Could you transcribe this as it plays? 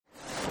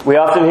We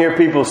often hear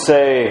people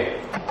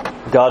say,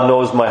 God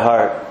knows my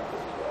heart.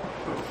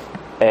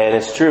 And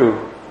it's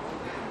true.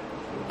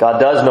 God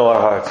does know our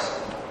hearts.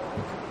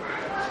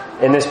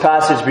 In this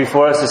passage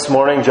before us this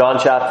morning, John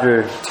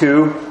chapter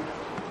 2,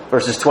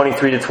 verses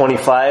 23 to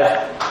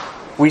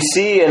 25, we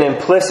see an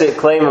implicit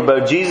claim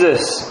about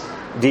Jesus'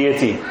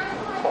 deity.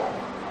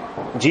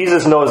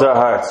 Jesus knows our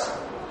hearts.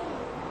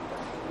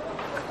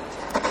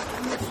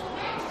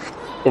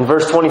 In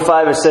verse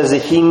 25 it says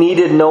that He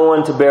needed no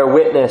one to bear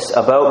witness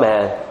about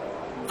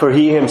man, for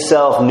He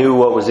Himself knew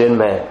what was in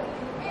man.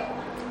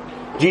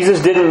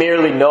 Jesus didn't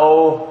merely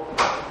know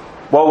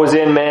what was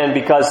in man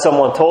because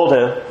someone told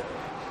Him,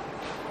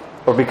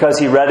 or because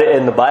He read it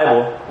in the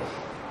Bible.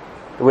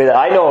 The way that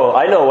I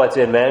know what's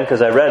in man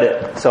because I read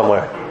it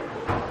somewhere.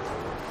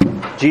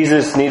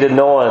 Jesus needed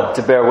no one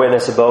to bear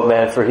witness about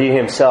man, for He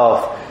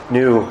Himself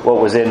knew what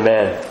was in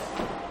man.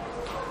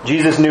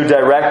 Jesus knew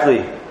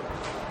directly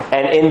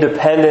and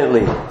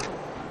independently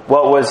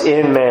what was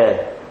in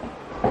man.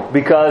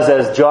 Because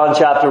as John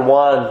chapter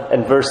 1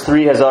 and verse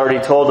 3 has already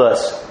told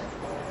us,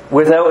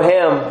 without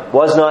Him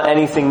was not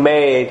anything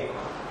made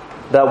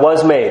that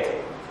was made.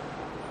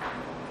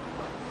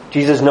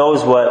 Jesus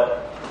knows what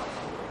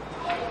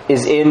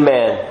is in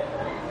man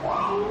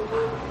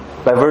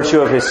by virtue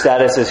of His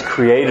status as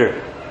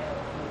Creator,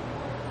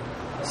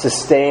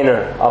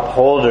 Sustainer,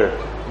 Upholder,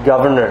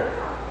 Governor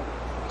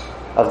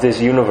of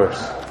this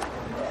universe.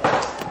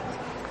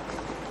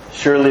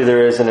 Surely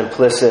there is an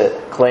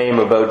implicit claim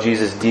about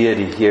Jesus'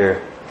 deity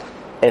here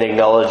in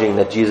acknowledging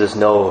that Jesus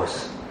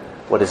knows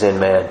what is in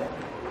man.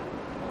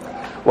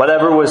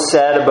 Whatever was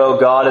said about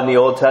God in the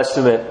Old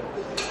Testament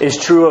is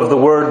true of the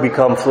Word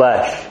become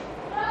flesh.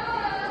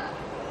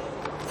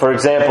 For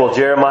example,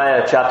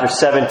 Jeremiah chapter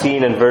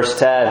 17 and verse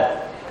 10.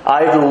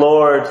 I, the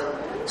Lord,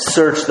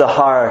 search the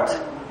heart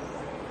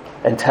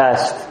and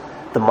test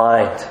the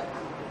mind.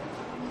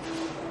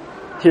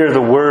 Here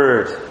the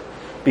Word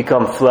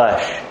become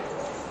flesh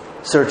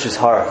searches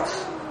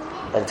hearts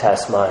and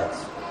tests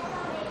minds.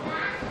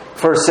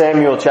 1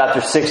 Samuel chapter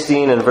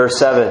 16 and verse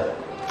 7.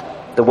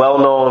 The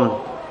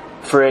well-known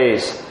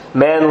phrase,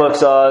 man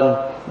looks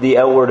on the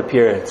outward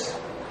appearance,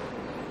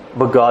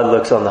 but God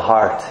looks on the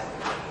heart.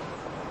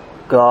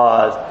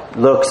 God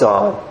looks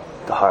on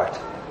the heart.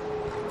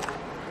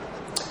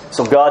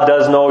 So God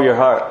does know your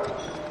heart.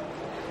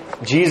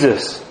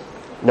 Jesus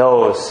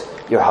knows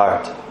your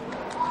heart.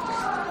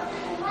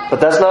 But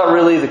that's not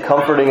really the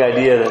comforting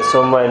idea that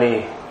so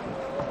many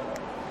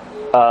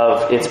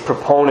of its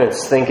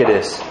proponents think it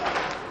is.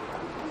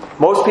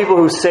 Most people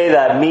who say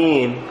that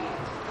mean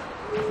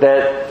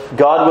that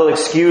God will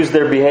excuse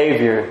their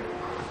behavior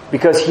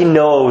because He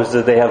knows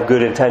that they have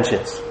good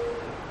intentions.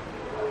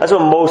 That's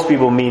what most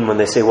people mean when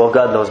they say, well,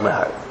 God knows my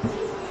heart.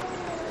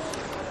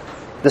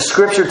 The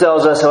Scripture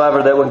tells us,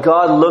 however, that when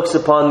God looks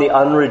upon the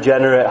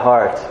unregenerate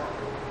heart,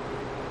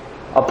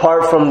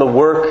 apart from the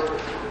work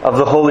of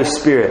the Holy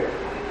Spirit,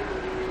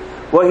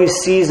 what He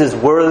sees is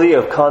worthy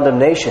of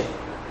condemnation.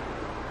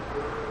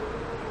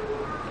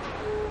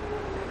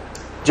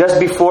 Just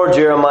before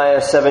Jeremiah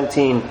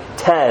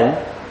 17:10,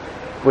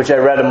 which I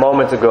read a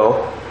moment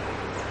ago,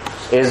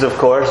 is of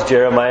course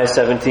Jeremiah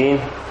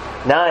 17:9.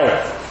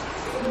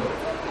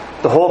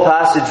 The whole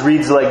passage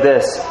reads like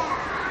this: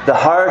 the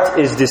heart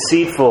is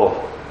deceitful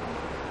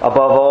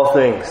above all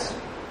things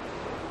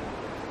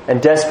and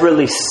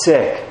desperately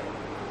sick.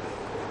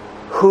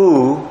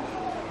 Who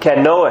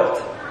can know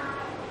it?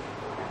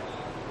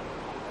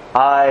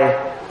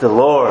 I, the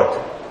Lord,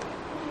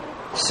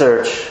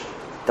 search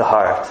the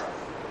heart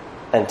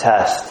and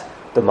test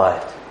the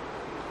mind.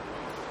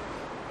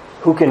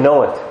 Who can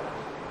know it?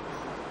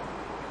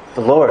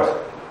 The Lord.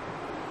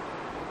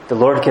 The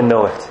Lord can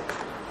know it.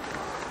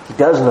 He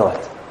does know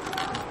it.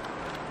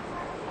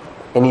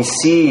 And He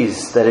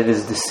sees that it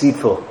is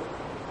deceitful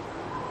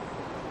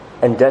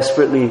and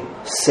desperately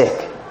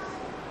sick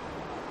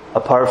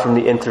apart from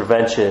the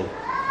intervention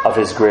of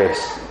His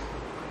grace.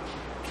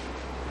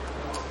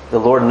 The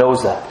Lord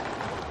knows that.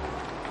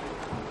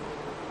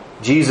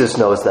 Jesus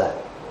knows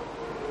that.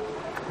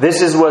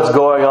 This is what's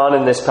going on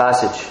in this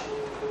passage.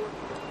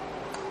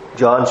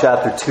 John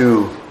chapter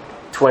 2,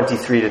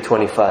 23 to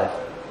 25.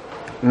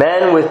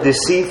 Men with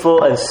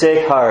deceitful and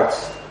sick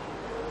hearts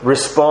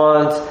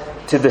respond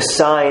to the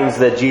signs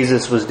that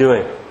Jesus was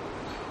doing.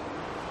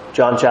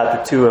 John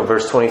chapter 2 and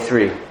verse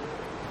 23.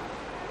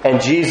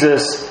 And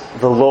Jesus,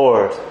 the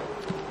Lord,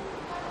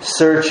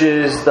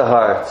 searches the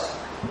hearts,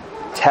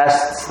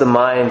 tests the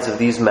minds of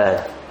these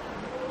men,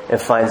 and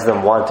finds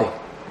them wanting.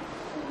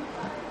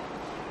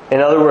 In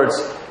other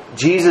words,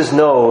 Jesus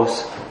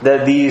knows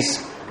that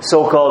these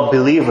so-called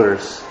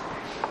believers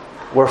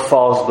were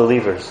false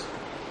believers.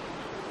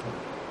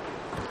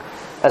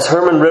 As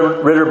Herman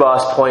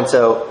Ritterboss points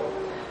out,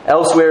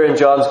 elsewhere in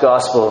John's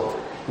Gospel,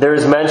 there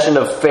is mention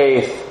of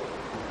faith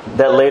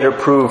that later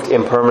proved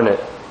impermanent.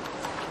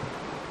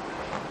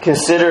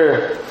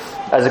 Consider,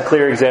 as a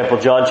clear example,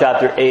 John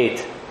chapter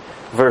 8,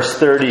 verse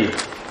 30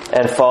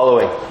 and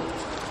following.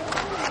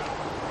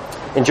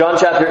 In John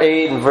chapter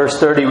 8 and verse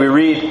 30, we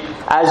read,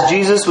 as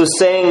Jesus was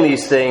saying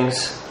these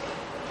things,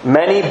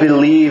 Many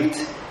believed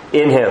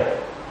in him.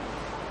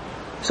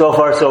 So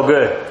far, so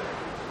good.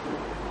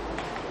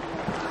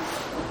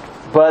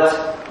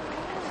 But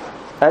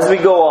as we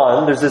go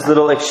on, there's this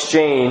little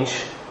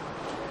exchange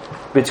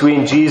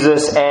between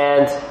Jesus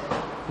and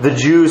the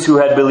Jews who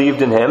had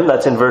believed in him.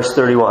 That's in verse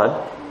 31.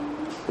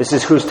 This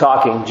is who's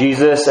talking.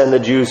 Jesus and the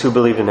Jews who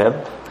believed in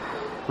him.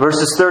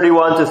 Verses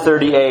 31 to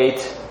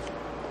 38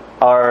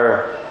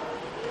 are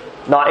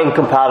not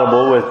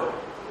incompatible with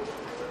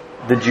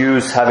the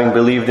Jews having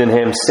believed in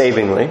him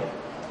savingly,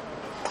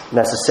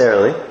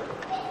 necessarily.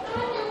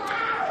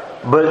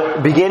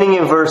 But beginning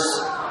in verse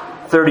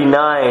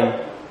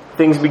 39,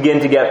 things begin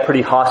to get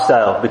pretty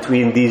hostile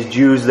between these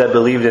Jews that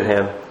believed in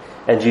him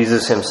and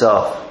Jesus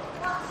himself.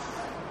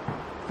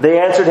 They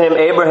answered him,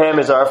 "Abraham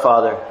is our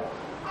father."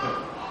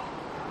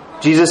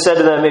 Jesus said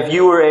to them, "If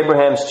you were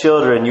Abraham's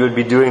children, you would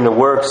be doing the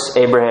works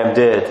Abraham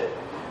did.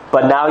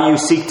 But now you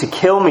seek to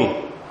kill me."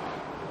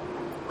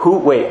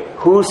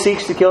 Who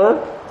seeks to kill him?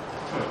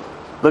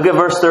 Look at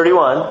verse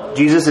 31.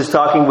 Jesus is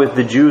talking with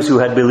the Jews who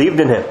had believed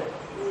in him.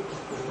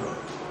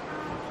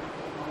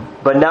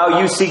 "But now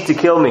you seek to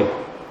kill me,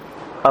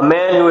 a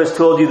man who has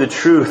told you the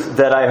truth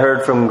that I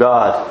heard from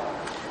God.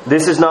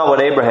 This is not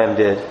what Abraham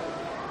did.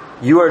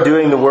 You are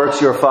doing the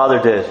works your father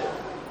did."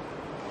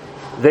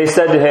 They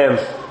said to him,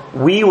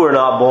 "We were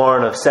not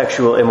born of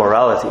sexual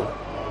immorality.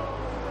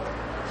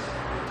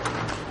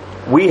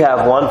 We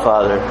have one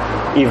Father,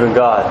 even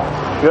God."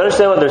 You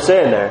understand what they're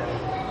saying there?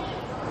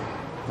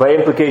 By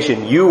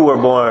implication, you were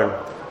born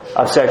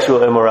of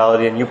sexual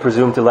immorality and you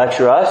presume to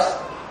lecture us?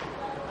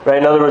 Right?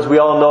 In other words, we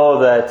all know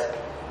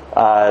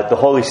that the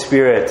Holy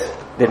Spirit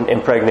didn't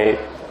impregnate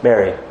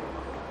Mary.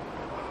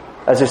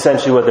 That's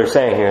essentially what they're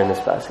saying here in this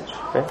passage.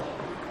 Right?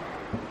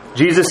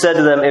 Jesus said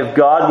to them, "If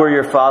God were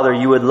your Father,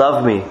 you would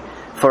love me,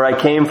 for I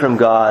came from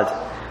God,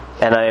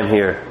 and I am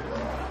here.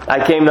 I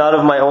came not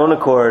of my own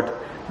accord,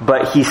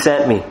 but He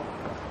sent me.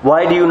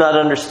 Why do you not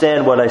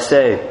understand what I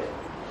say?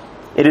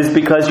 It is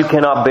because you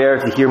cannot bear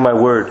to hear my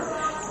word.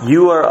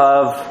 You are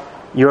of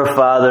your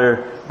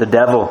father, the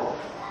devil."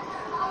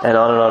 And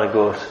on it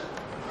goes.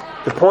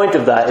 The point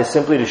of that is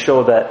simply to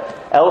show that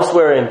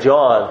elsewhere in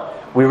John,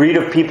 we read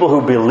of people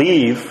who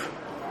believe,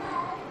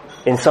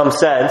 in some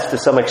sense, to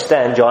some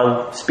extent.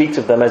 John speaks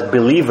of them as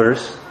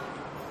believers,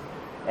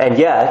 and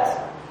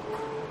yet,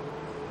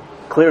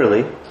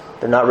 clearly,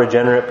 they're not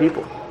regenerate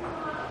people.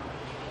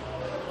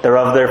 They're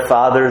of their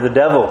father, the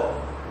devil.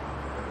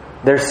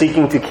 They're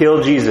seeking to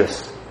kill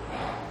Jesus.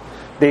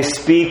 They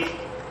speak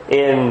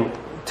in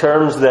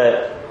terms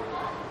that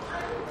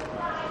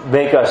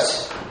make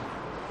us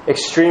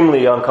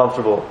extremely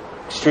uncomfortable,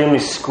 extremely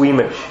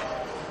squeamish.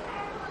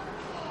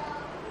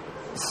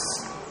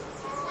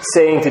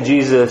 Saying to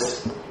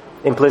Jesus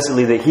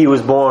implicitly that He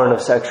was born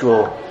of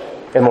sexual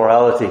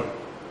immorality.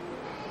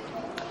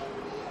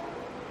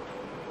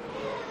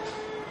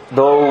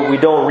 Though we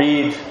don't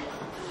read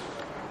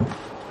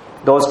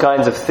those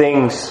kinds of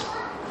things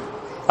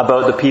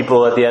about the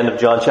people at the end of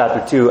John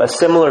chapter 2, a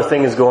similar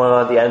thing is going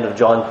on at the end of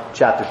John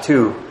chapter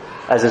 2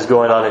 as is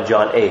going on in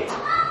John 8.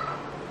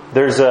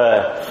 There's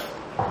a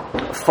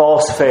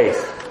false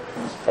faith,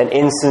 an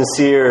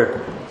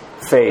insincere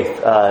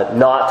faith,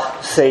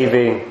 not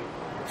saving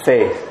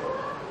faith.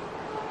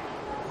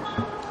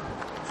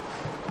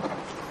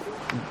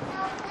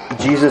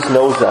 Jesus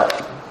knows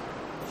that.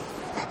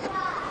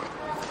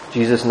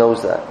 Jesus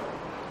knows that.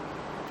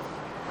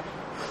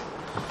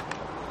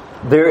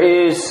 There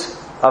is,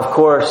 of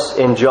course,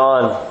 in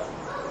John,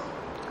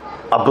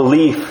 a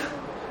belief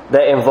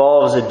that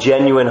involves a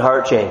genuine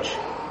heart change.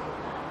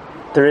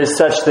 There is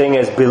such thing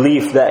as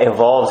belief that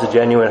involves a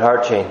genuine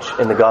heart change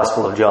in the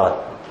Gospel of John.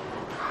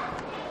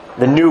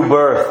 The new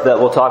birth that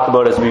we'll talk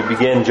about as we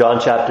begin John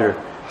chapter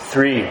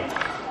 3.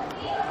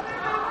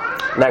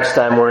 Next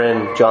time we're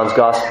in John's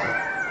Gospel.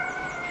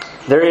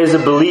 There is a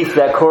belief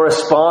that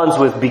corresponds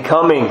with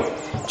becoming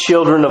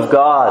children of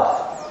God,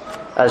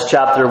 as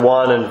chapter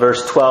 1 and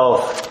verse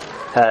 12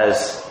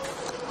 has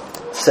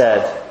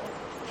said.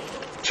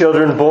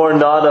 Children born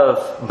not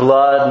of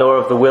blood, nor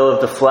of the will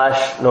of the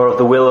flesh, nor of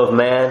the will of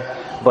man,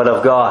 but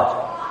of God.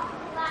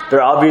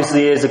 There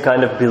obviously is a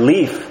kind of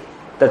belief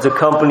that's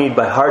accompanied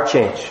by heart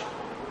change.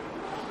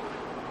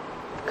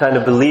 A kind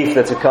of belief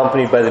that's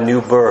accompanied by the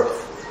new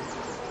birth.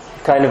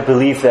 A kind of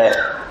belief that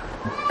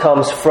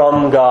comes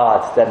from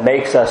God, that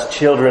makes us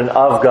children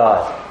of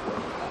God.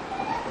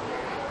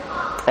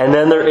 And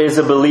then there is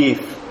a belief,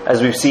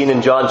 as we've seen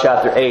in John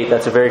chapter 8,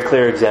 that's a very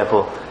clear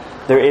example.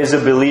 There is a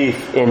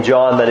belief in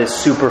John that is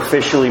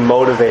superficially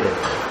motivated.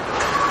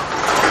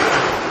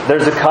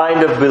 There's a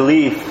kind of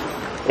belief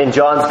in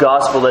John's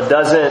Gospel that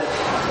doesn't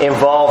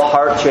involve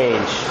heart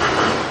change,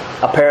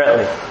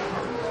 apparently.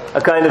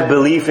 A kind of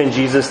belief in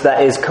Jesus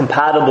that is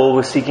compatible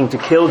with seeking to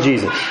kill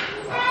Jesus.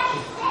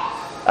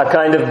 A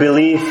kind of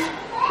belief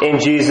in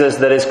Jesus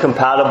that is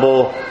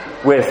compatible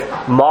with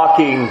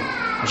mocking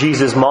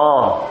Jesus'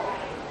 mom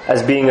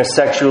as being a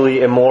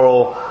sexually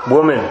immoral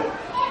woman.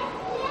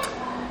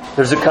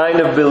 There's a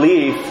kind of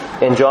belief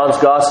in John's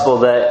Gospel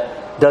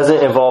that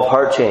doesn't involve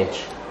heart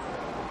change.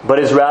 but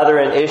is rather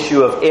an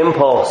issue of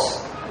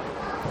impulse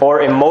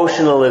or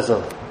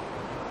emotionalism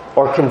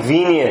or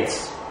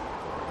convenience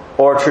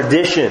or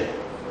tradition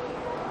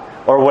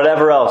or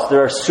whatever else.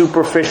 There are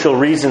superficial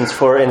reasons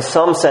for, in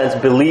some sense,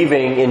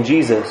 believing in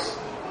Jesus,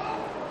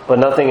 but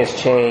nothing has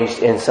changed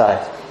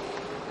inside.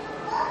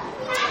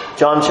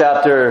 John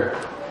chapter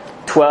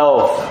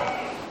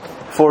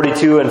 12,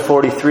 42 and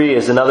 43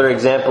 is another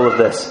example of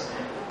this.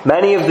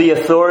 Many of the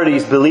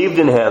authorities believed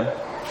in him,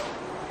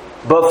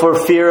 but for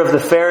fear of the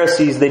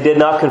Pharisees they did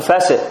not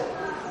confess it,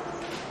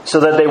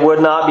 so that they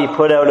would not be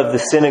put out of the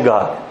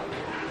synagogue.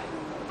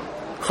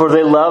 For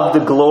they loved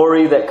the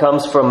glory that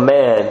comes from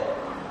man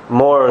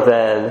more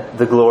than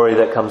the glory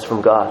that comes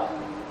from God.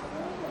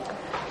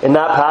 In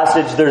that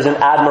passage, there's an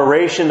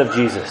admiration of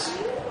Jesus.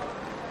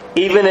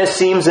 Even it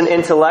seems an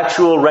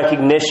intellectual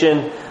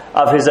recognition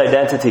of his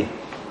identity.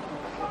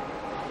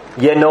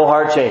 Yet no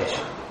heart change.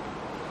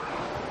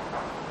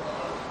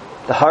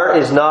 The heart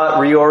is not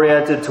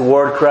reoriented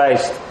toward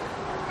Christ,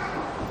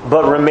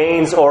 but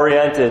remains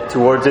oriented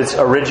towards its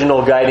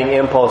original guiding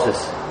impulses.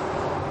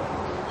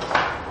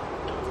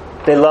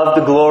 They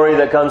loved the glory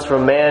that comes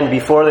from man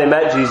before they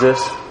met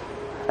Jesus,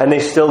 and they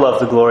still love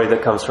the glory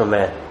that comes from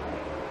man.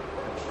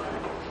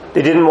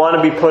 They didn't want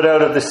to be put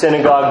out of the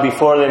synagogue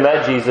before they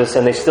met Jesus,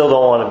 and they still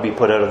don't want to be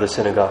put out of the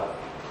synagogue.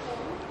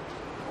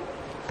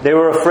 They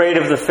were afraid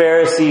of the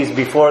Pharisees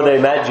before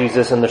they met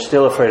Jesus, and they're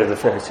still afraid of the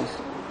Pharisees.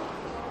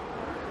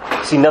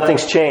 See,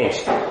 nothing's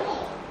changed.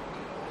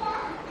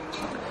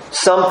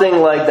 Something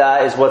like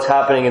that is what's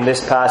happening in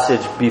this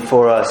passage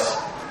before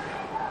us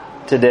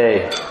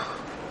today,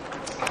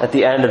 at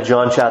the end of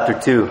John chapter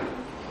 2.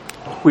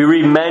 We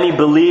read, many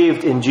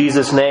believed in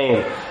Jesus'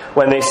 name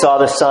when they saw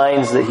the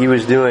signs that he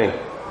was doing.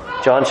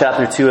 John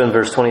chapter 2 and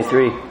verse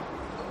 23.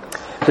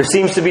 There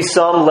seems to be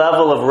some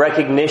level of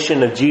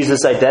recognition of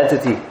Jesus'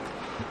 identity.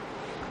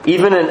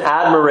 Even an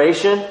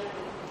admiration,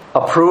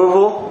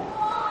 approval,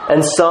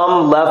 and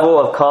some level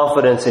of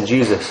confidence in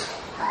Jesus.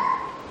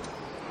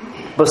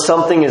 But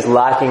something is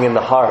lacking in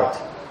the heart.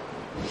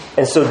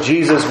 And so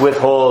Jesus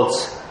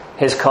withholds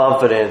his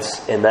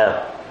confidence in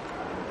them.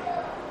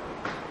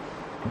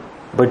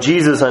 But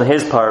Jesus, on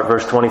his part,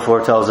 verse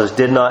 24 tells us,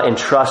 did not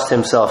entrust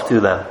himself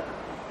to them.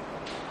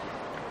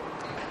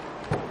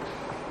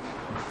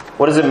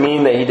 What does it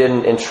mean that he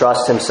didn't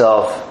entrust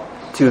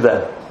himself to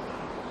them?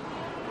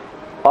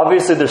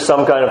 Obviously, there's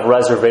some kind of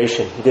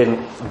reservation. He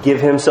didn't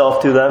give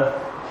himself to them,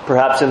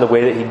 perhaps in the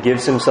way that he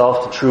gives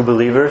himself to true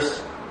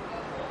believers.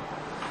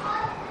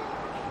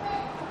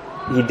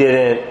 He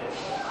didn't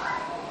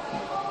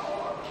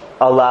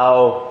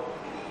allow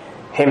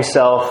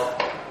himself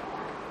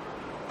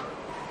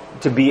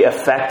to be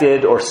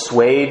affected or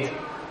swayed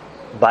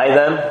by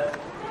them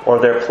or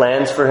their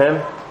plans for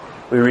him.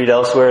 We read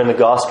elsewhere in the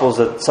Gospels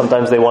that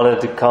sometimes they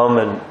wanted to come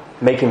and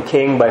make him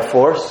king by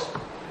force,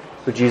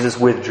 but Jesus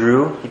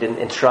withdrew. He didn't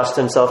entrust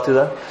himself to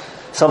them.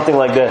 Something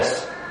like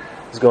this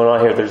is going on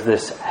here. There's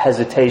this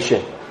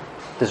hesitation,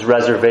 this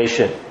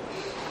reservation.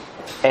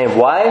 And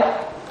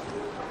why?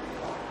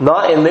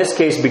 Not in this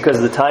case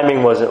because the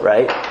timing wasn't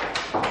right,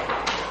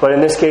 but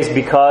in this case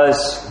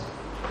because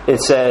it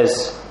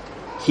says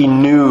he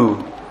knew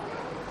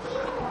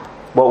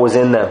what was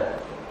in them.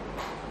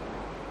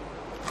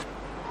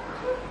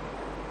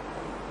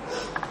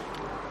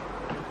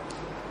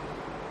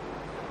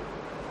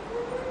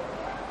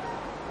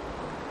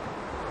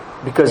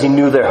 Because he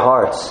knew their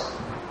hearts.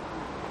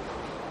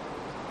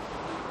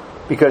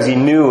 Because he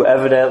knew,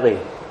 evidently,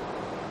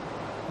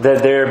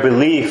 that their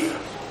belief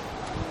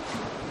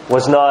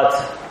was not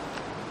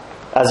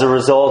as a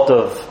result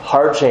of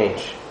heart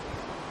change,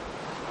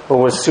 but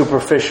was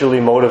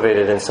superficially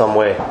motivated in some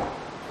way,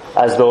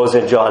 as those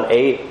in John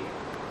 8,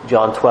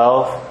 John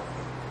 12,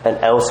 and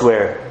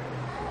elsewhere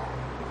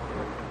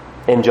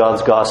in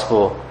John's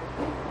Gospel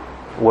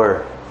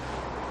were.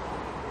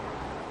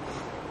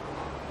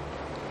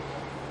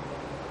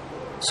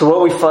 So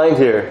what we find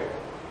here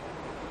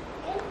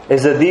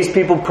is that these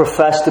people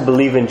professed to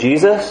believe in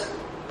Jesus,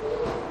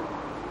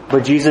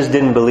 but Jesus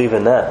didn't believe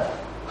in them.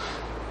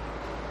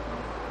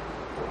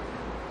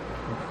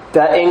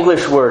 That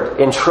English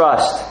word,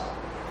 entrust,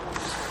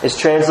 is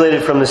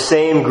translated from the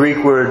same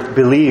Greek word,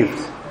 believed,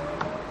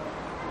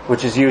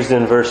 which is used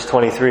in verse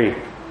 23.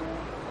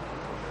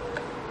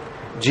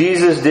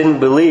 Jesus didn't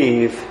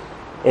believe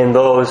in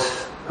those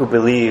who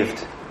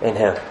believed in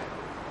him.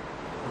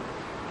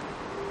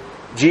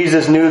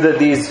 Jesus knew that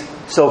these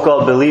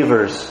so-called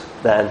believers,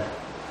 then,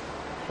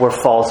 were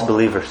false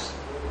believers.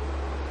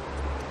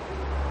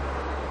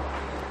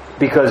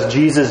 Because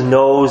Jesus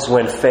knows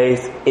when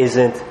faith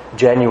isn't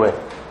genuine.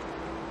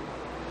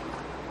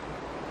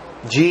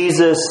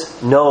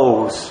 Jesus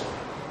knows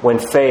when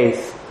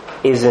faith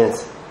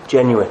isn't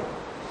genuine.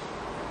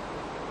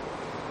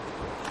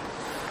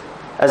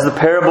 As the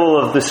parable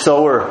of the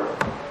sower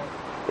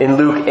in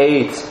Luke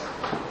 8,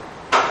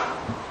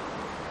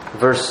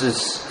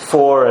 verses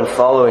 4 and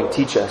following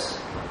teach us.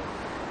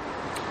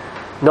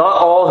 Not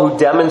all who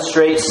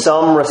demonstrate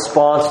some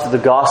response to the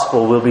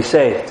gospel will be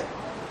saved.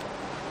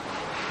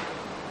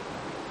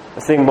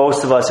 I think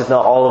most of us, if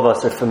not all of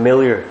us, are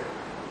familiar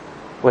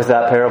with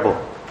that parable.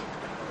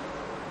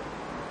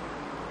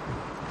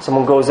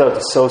 Someone goes out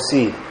to sow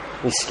seed.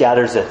 He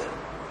scatters it.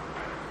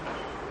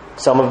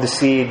 Some of the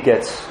seed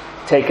gets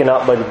taken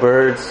up by the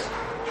birds.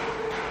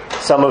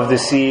 Some of the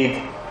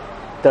seed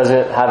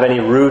doesn't have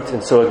any root,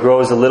 and so it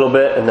grows a little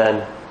bit and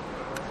then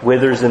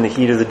withers in the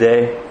heat of the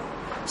day.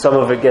 Some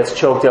of it gets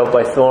choked out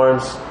by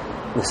thorns,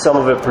 and some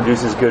of it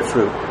produces good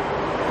fruit.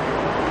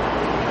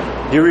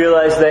 Do you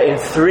realize that in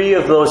 3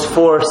 of those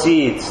 4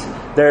 seeds,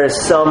 there is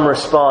some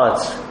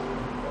response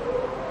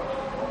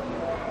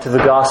to the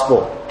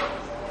gospel?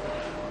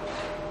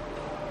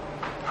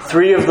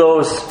 3 of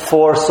those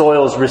 4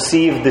 soils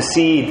received the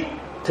seed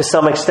to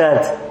some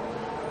extent,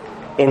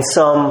 in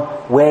some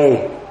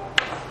way.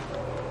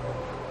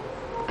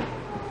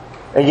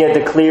 And yet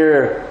the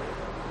clear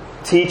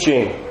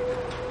teaching,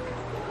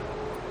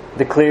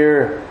 the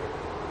clear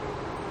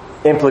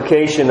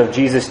implication of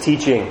Jesus'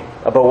 teaching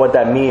about what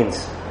that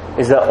means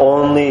is that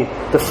only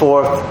the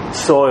 4th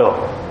soil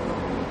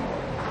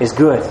is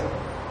good.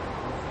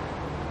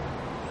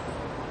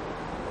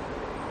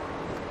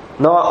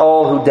 Not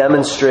all who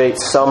demonstrate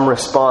some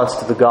response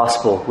to the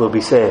gospel will be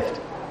saved.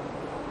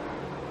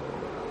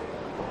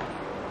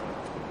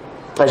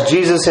 As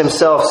Jesus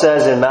himself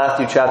says in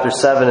Matthew chapter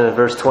 7 and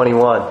verse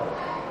 21,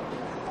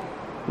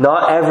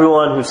 "Not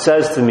everyone who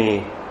says to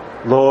me,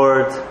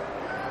 'Lord,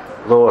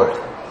 Lord,'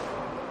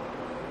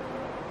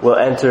 will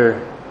enter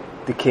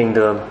the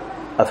kingdom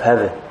of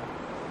heaven."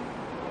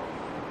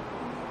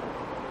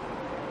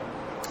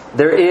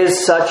 There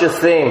is such a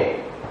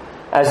thing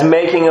as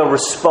making a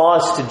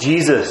response to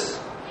Jesus,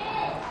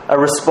 a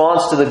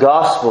response to the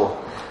gospel,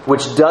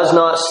 which does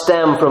not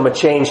stem from a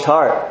changed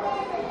heart.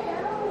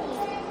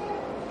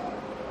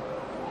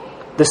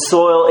 The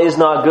soil is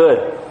not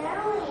good.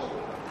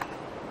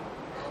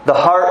 The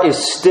heart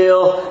is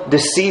still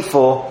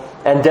deceitful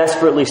and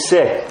desperately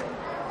sick.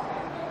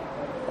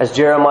 As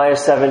Jeremiah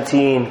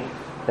 17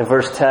 and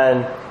verse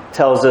 10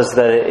 tells us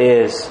that it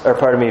is,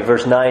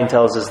 verse 9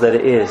 tells us that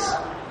it is,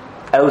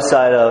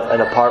 outside of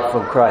and apart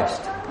from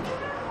Christ.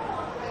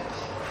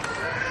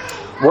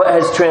 What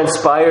has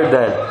transpired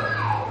then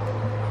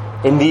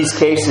in these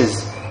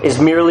cases is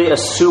merely a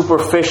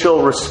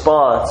superficial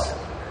response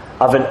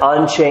of an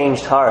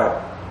unchanged heart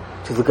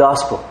to the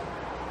gospel.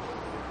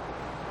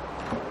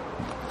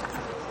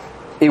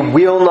 It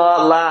will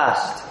not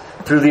last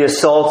through the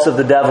assaults of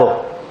the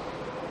devil,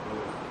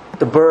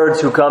 the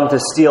birds who come to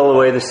steal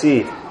away the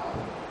seed.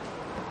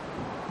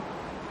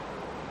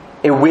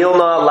 It will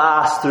not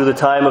last through the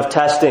time of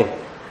testing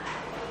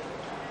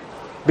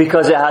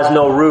because it has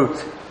no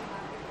root.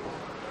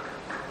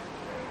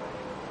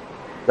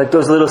 Like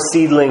those little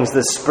seedlings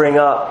that spring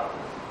up,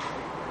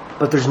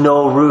 but there's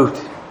no root.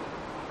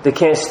 They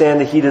can't stand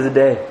the heat of the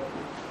day.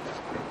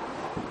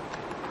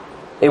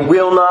 It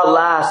will not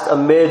last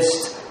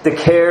amidst the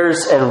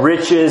cares and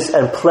riches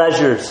and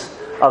pleasures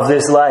of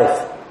this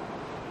life.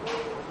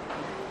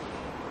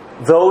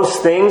 Those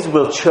things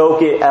will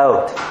choke it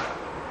out.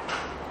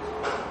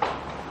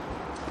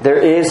 There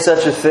is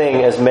such a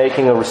thing as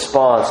making a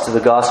response to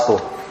the gospel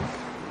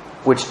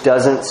which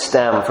doesn't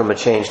stem from a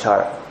changed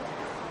heart.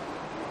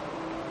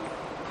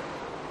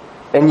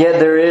 And yet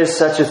there is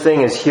such a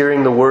thing as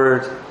hearing the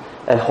word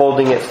and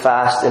holding it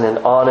fast in an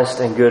honest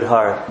and good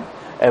heart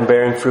and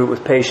bearing fruit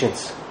with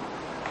patience,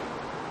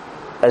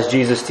 as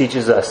Jesus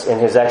teaches us in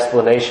his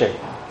explanation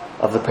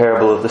of the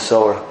parable of the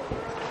sower.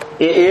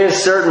 It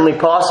is certainly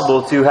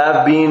possible to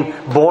have been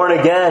born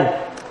again,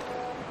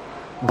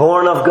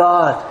 born of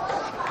God,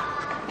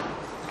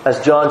 as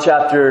John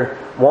chapter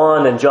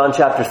 1 and John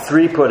chapter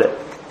 3 put it.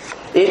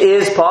 It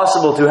is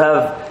possible to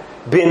have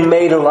been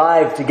made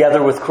alive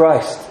together with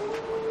Christ,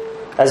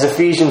 as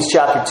Ephesians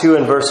chapter 2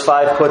 and verse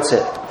 5 puts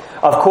it.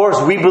 Of course,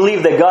 we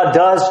believe that God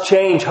does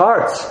change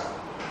hearts.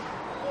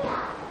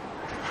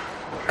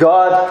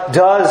 God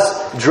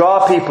does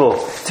draw people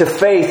to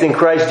faith in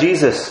Christ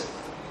Jesus.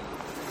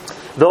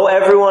 Though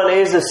everyone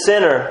is a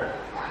sinner,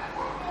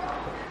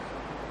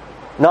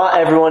 not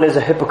everyone is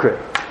a hypocrite.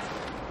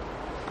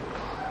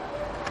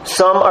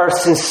 Some are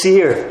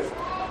sincere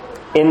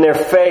in their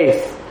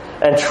faith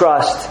and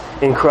trust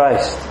in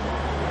Christ.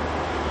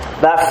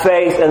 That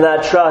faith and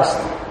that trust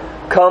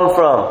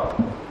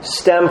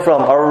stem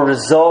from, are a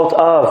result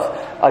of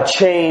a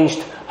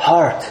changed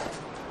heart.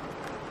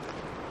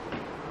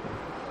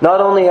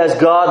 Not only has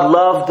God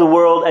loved the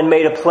world and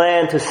made a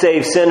plan to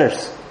save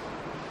sinners,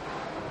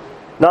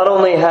 not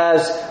only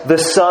has the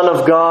Son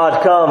of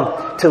God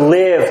come to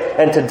live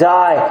and to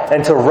die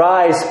and to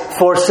rise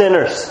for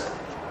sinners,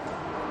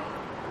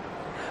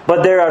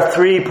 but there are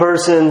 3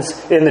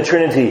 persons in the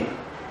Trinity.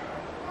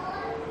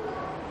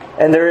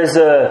 And there is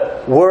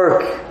a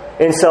work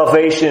in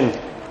salvation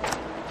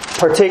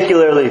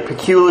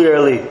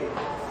peculiarly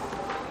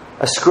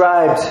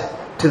ascribed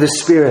to the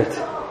Spirit,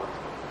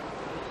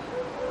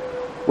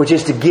 which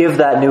is to give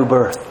that new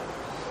birth,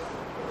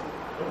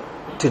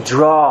 to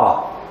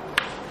draw,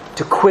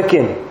 to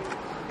quicken,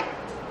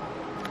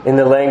 in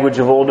the language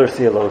of older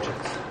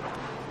theologians.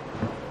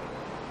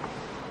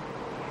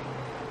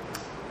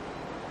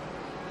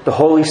 The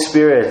Holy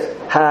Spirit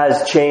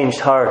has changed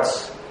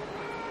hearts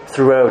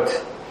throughout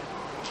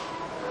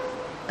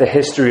the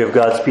history of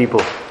God's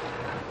people.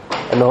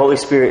 And the Holy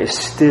Spirit is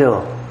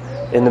still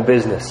in the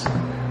business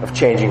of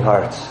changing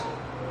hearts.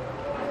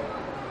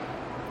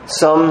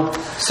 Some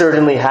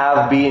certainly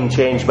have been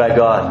changed by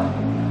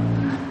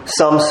God.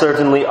 Some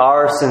certainly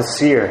are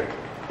sincere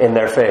in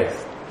their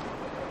faith.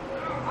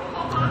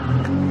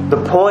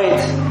 The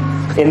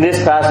point in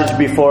this passage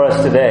before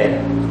us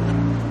today,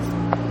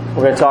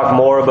 we're going to talk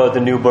more about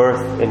the new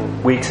birth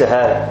in weeks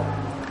ahead.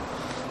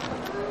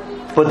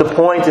 But the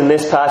point in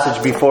this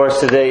passage before us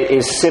today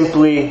is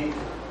simply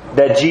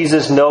that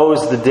Jesus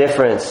knows the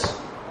difference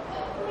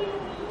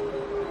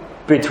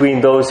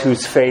between those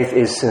whose faith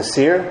is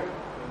sincere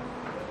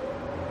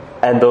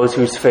and those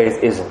whose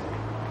faith isn't.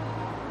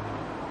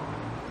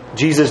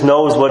 Jesus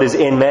knows what is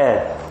in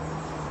man.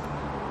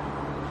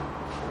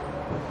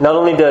 Not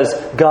only does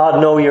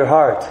God know your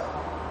heart,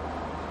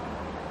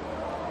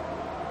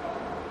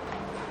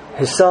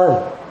 His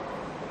Son,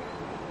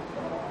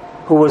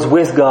 who was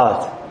with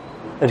God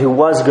and who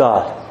was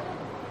God,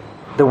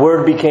 the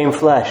Word became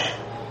flesh.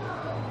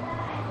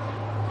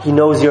 He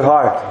knows your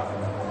heart.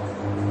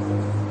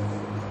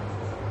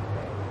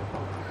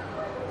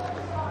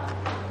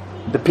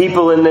 The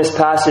people in this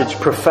passage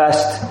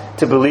professed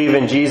to believe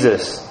in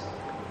Jesus,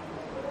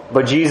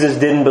 but Jesus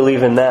didn't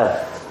believe in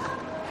them.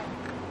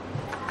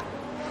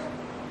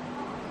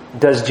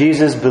 Does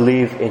Jesus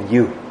believe in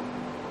you?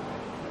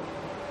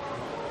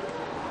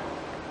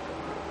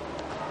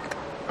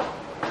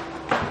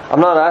 I'm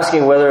not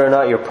asking whether or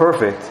not you're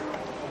perfect.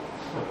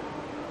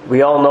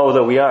 We all know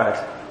that we aren't.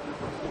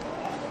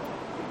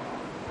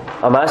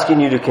 I'm asking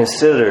you to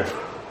consider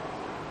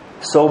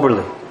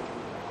soberly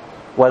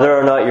whether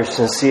or not you're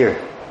sincere.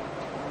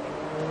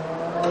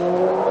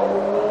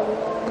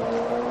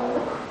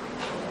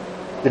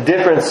 The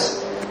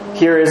difference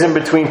here isn't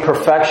between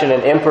perfection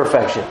and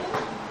imperfection.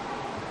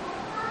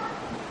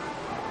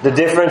 The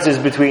difference is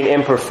between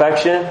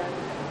imperfection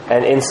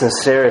and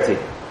insincerity.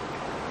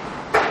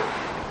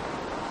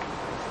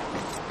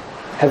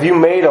 Have you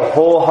made a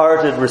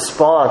wholehearted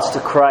response to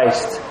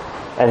Christ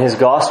and His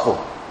gospel?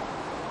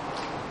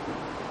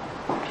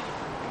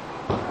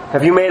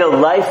 Have you made a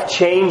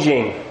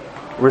life-changing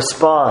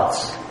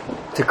response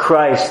to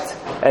Christ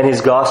and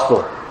His gospel?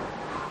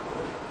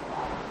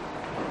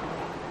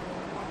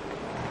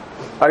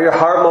 Are your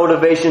heart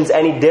motivations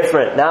any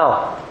different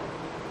now?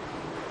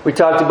 We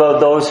talked about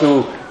those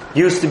who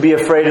used to be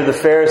afraid of the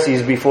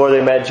Pharisees before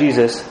they met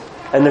Jesus,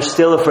 and they're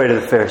still afraid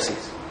of the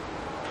Pharisees.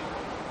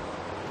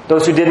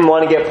 Those who didn't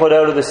want to get put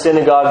out of the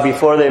synagogue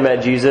before they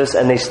met Jesus,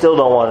 and they still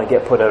don't want to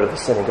get put out of the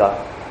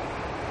synagogue.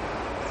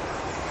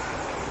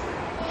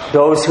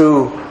 Those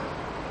who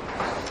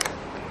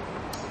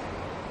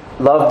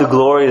love the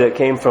glory that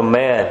came from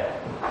man,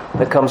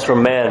 that comes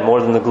from man,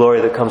 more than the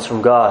glory that comes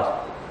from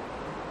God,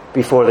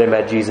 before they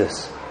met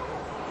Jesus.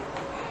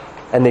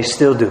 And they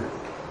still do.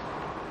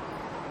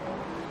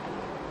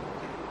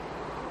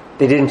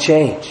 They didn't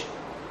change.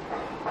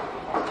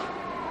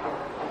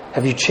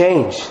 Have you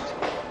changed?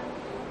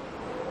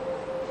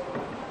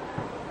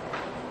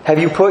 Have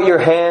you put your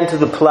hand to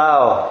the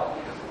plow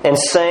and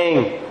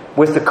sang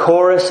with the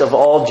chorus of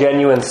all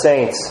genuine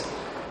saints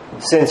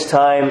since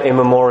time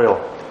immemorial?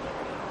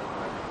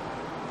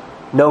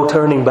 No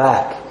turning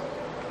back.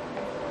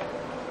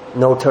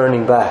 No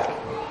turning back.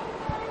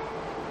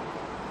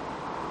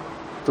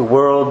 The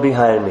world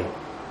behind me.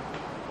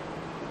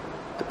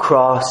 The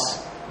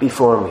cross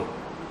before me.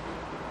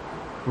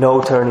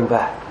 No turning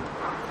back.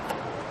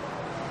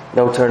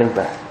 No turning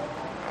back.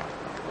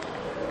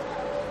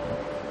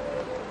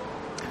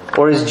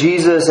 Or is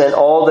Jesus and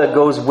all that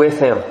goes with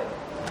Him,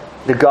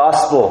 the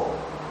gospel,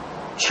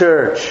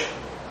 church,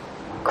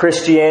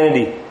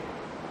 Christianity,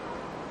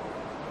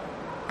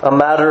 a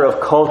matter of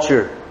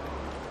culture,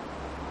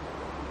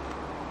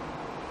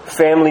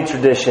 family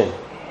tradition,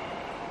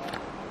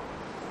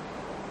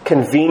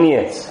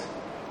 convenience,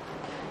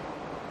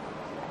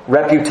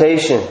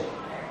 reputation,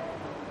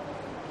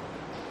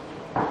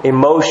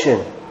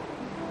 emotion,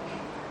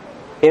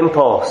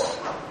 impulse,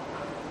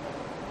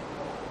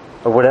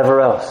 or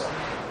whatever else?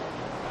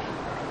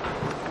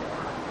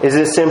 Is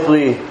it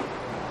simply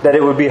that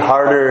it would be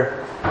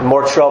harder,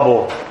 more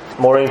trouble,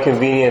 more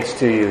inconvenience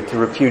to you to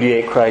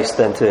repudiate Christ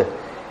than to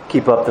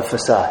keep up the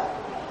facade?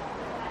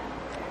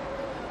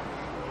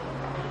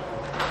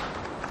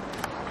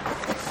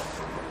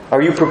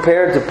 Are you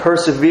prepared to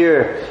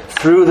persevere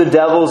through the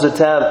devil's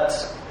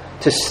attempts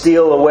to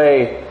steal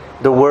away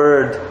the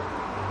word,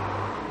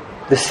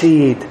 the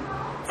seed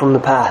from the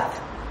path?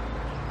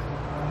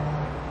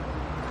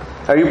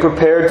 Are you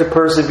prepared to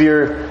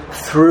persevere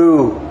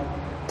through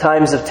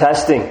times of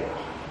testing?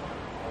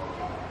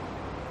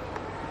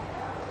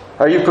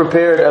 Are you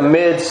prepared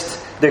amidst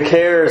the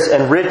cares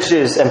and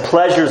riches and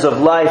pleasures of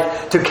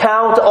life to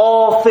count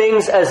all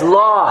things as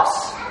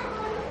loss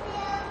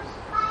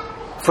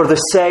for the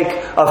sake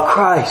of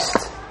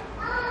Christ?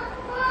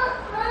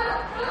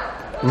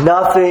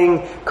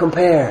 Nothing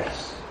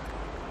compares.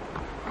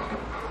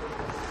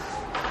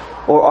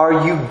 Or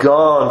are you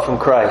gone from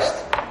Christ,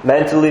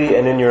 mentally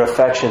and in your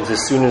affections,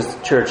 as soon as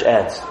the church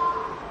ends?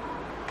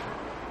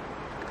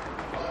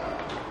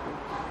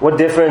 What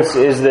difference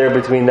is there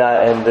between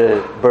that and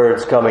the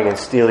birds coming and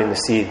stealing the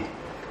seed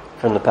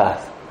from the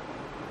path?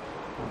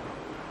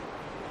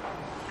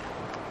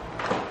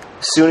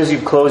 As soon as you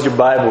close your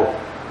Bible,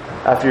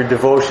 after your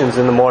devotions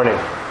in the morning,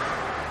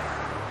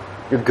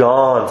 you're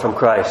gone from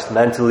Christ,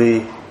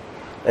 mentally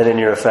and in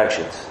your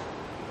affections.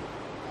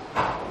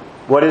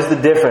 What is the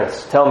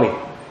difference? Tell me.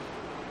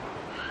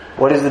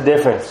 What is the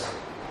difference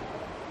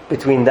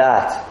between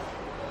that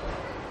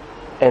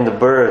and the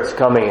birds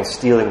coming and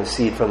stealing the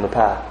seed from the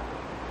path?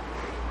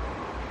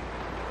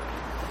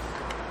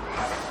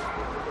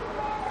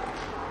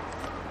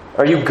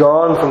 Are you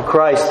gone from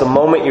Christ the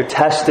moment you're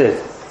tested?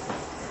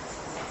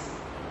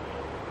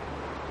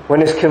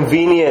 When it's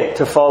convenient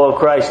to follow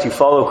Christ, you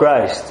follow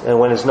Christ. And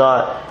when it's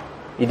not,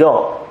 you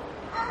don't.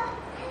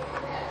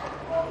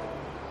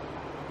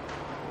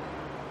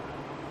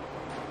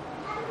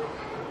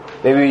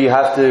 Maybe you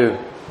have to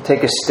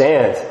take a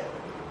stand,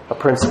 a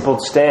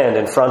principled stand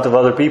in front of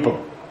other people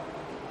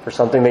for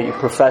something that you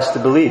profess to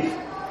believe.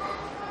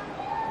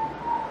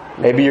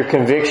 Maybe your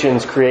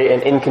convictions create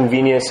an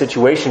inconvenient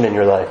situation in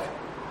your life.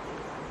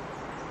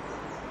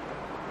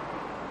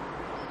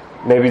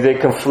 Maybe they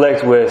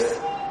conflict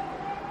with,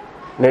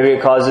 maybe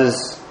the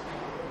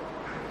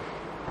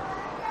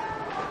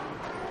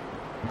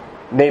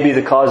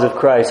cause of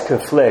Christ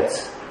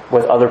conflicts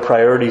with other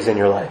priorities in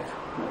your life.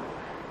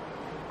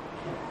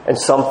 And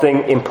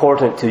something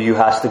important to you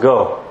has to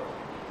go.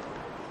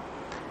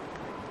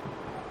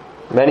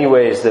 Many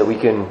ways that we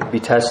can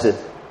be tested.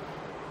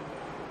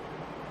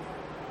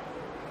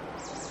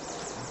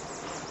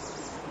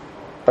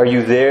 Are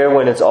you there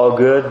when it's all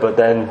good, but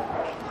then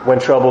when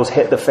troubles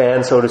hit the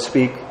fan, so to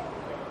speak,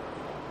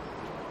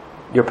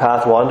 your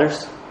path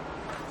wanders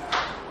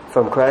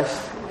from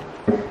Christ?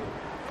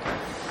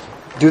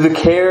 Do the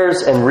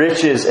cares and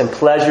riches and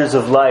pleasures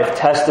of life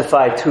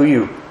testify to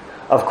you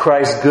of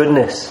Christ's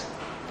goodness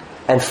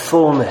and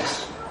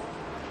fullness?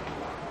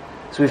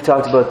 So we've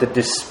talked about the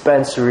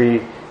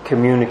dispensary,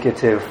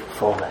 communicative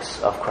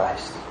fullness of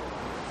Christ.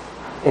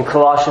 In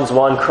Colossians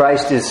 1,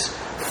 Christ is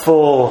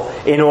full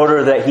in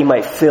order that He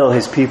might fill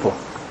His people.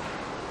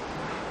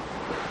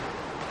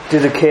 Do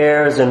the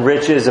cares and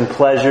riches and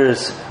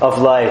pleasures of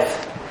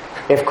life,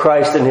 if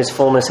Christ in His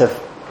fullness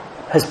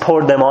has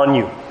poured them on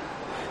you,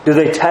 do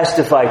they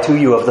testify to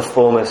you of the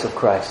fullness of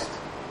Christ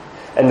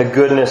and the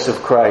goodness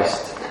of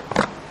Christ,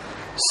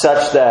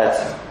 such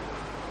that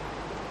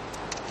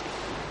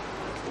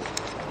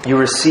you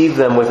receive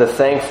them with a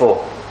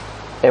thankful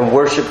and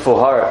worshipful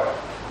heart?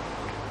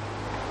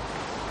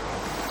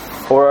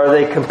 Or are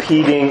they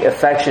competing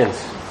affections?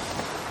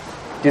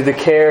 Do the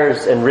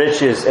cares and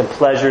riches and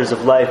pleasures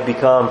of life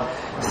become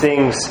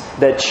things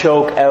that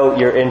choke out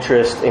your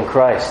interest in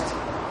Christ?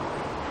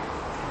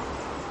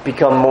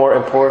 Become more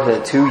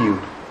important to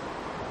you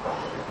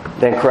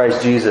than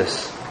Christ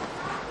Jesus?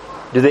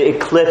 Do they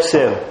eclipse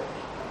Him?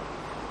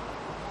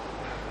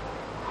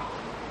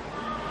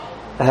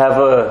 I have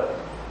a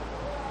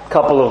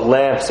couple of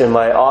lamps in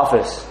my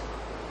office,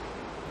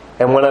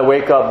 and when I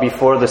wake up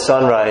before the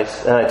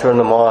sunrise and I turn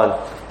them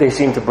on, they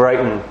seem to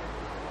brighten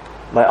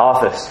my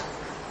office.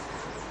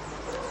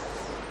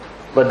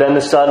 But then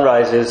the sun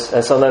rises,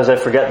 and sometimes I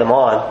forget them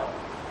on.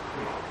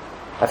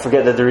 I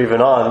forget that they're even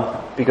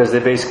on, because they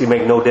basically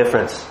make no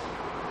difference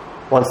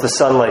once the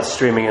sunlight's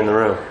streaming in the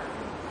room.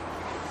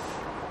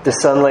 The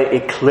sunlight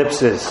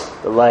eclipses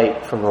the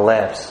light from the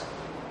lamps.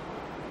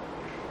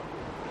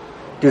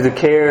 Do the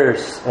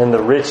cares and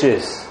the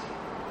riches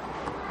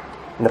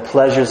and the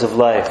pleasures of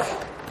life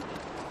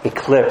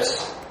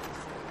eclipse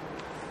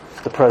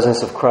the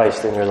presence of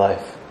Christ in your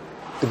life?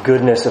 The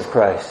goodness of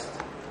Christ,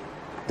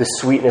 the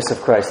sweetness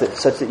of Christ,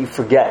 such that you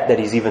forget that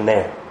He's even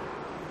there?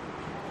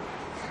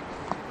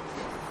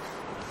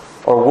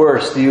 Or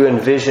worse, do you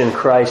envision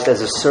Christ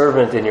as a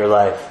servant in your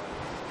life,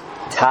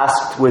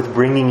 tasked with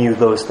bringing you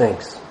those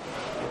things?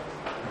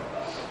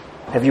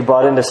 Have you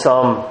bought into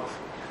some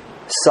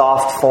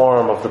soft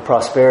form of the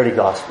prosperity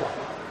gospel?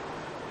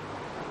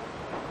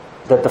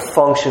 That the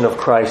function of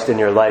Christ in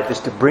your life is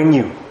to bring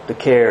you the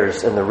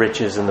cares and the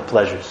riches and the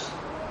pleasures.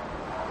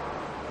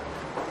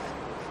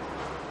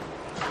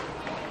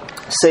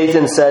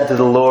 Satan said to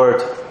the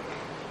Lord,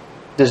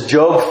 "Does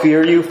Job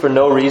fear you for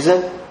no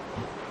reason?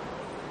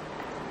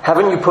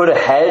 Haven't you put a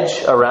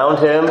hedge around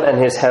him and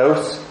his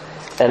house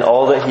and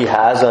all that he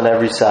has on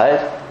every side?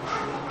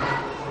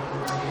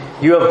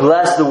 You have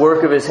blessed the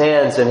work of his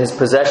hands, and his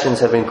possessions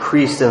have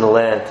increased in the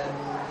land.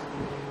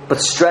 But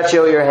stretch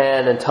out your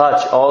hand and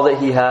touch all that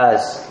he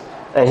has,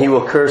 and he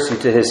will curse you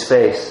to his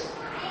face."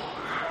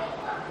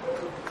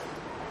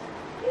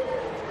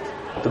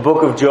 The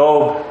book of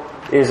Job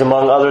is,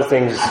 among other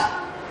things,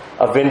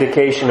 a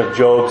vindication of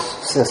Job's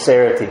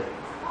sincerity.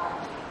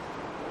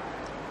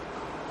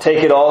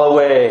 Take it all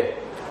away,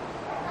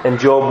 and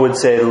Job would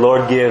say, "The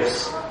Lord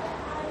gives,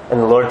 and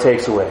the Lord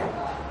takes away.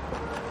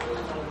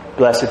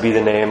 Blessed be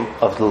the name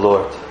of the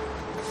Lord."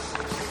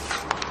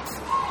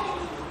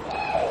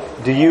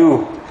 Do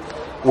you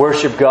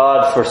worship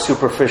God for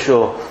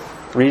superficial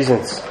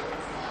reasons?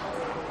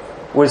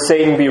 Would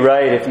Satan be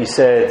right if he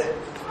said,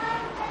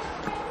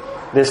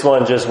 this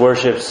one just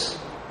worships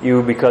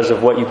you because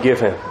of what you give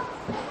him?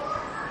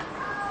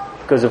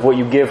 Because of what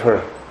you give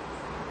her?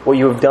 What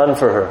you have done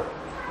for her?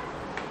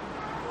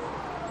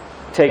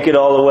 Take it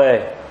all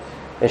away,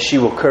 and she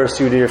will curse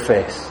you to your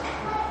face.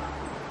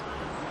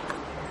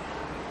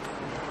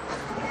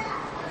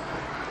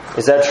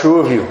 Is that true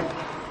of you?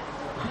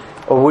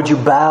 Or would you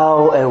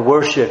bow and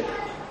worship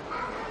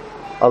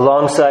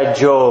alongside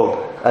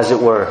Job, as it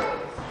were,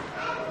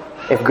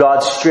 if God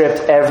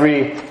stripped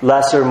every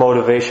lesser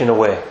motivation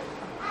away?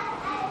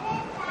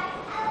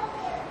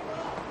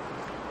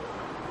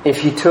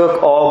 If He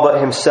took all but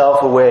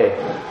Himself away,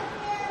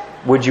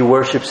 would you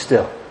worship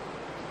still?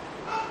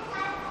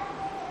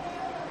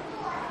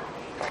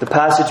 The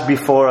passage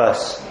before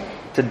us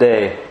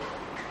today,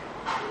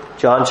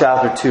 John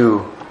chapter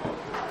 2,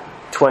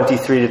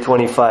 23 to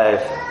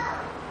 25,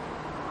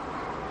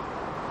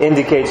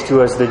 indicates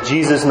to us that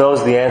Jesus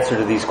knows the answer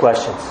to these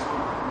questions.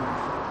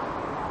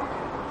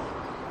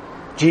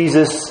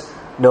 Jesus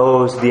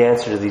knows the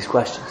answer to these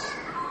questions.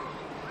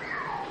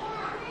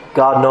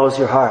 God knows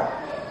your heart.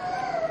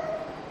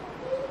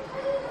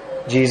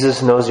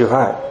 Jesus knows your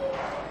heart.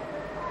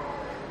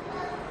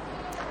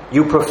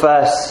 You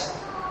profess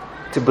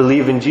to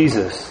believe in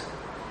Jesus,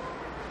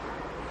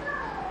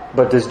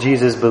 but does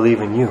Jesus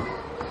believe in you?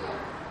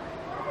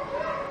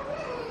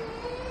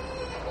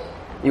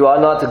 You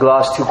ought not to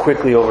gloss too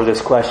quickly over this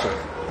question.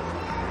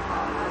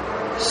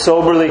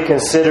 Soberly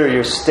consider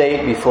your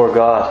state before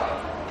God.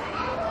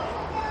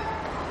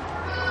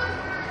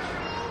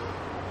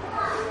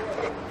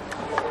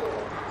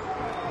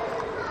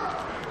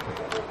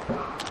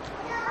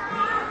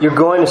 You're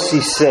going to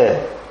see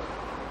sin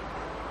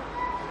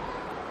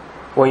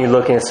when you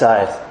look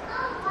inside.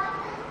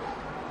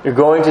 You're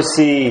going to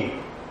see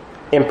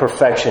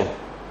imperfection,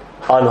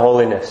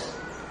 unholiness.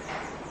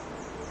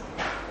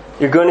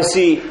 You're going to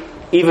see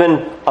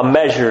even a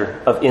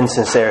measure of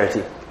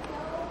insincerity.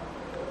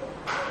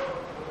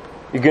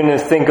 You're going to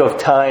think of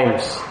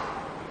times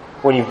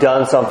when you've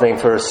done something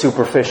for a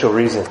superficial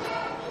reason.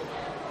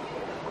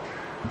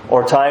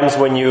 Or times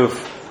when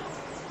you've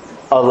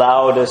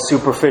allowed a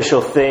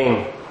superficial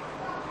thing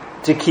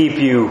to keep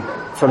you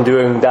from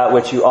doing that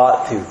which you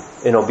ought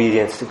to in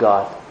obedience to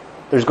God.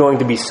 There's going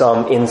to be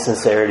some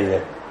insincerity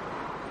there.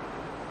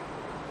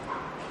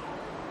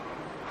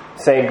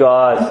 Thank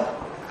God,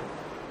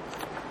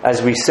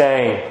 as we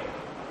sang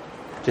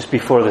just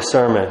before the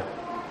sermon,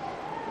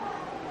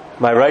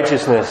 my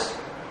righteousness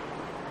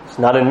is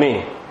not in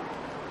me.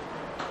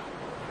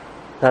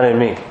 Not in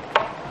me.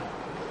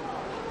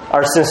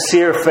 Our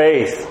sincere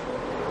faith,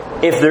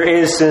 if there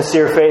is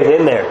sincere faith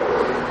in there,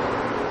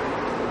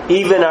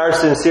 even our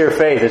sincere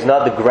faith is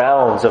not the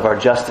grounds of our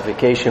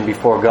justification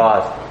before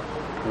God.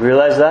 You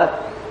realize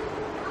that?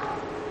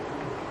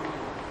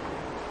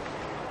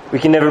 We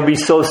can never be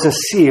so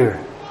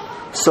sincere,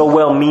 so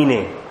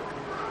well-meaning,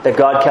 that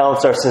God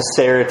counts our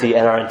sincerity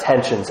and our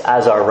intentions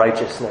as our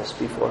righteousness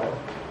before Him.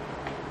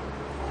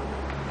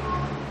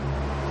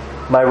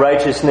 My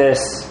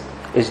righteousness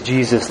is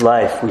Jesus'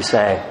 life, we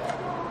sang.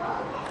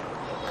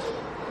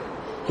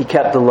 He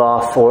kept the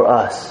law for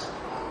us.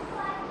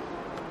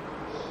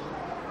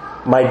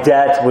 My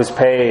debt was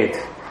paid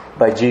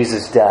by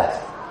Jesus'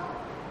 death.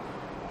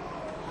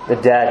 The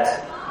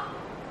debt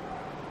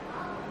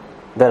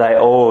that I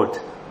owed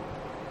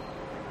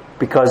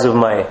because of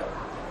my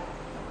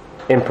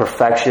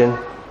imperfection,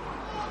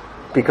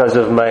 because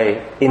of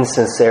my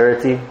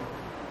insincerity,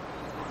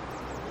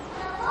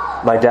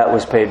 my debt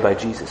was paid by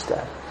Jesus'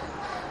 death.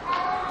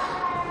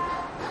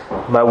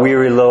 My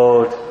weary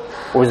load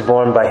was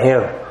borne by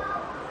Him.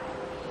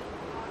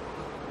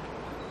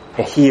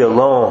 And He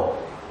alone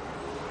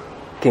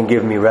can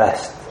give me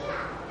rest.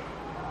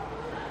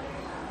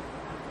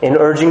 In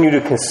urging you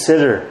to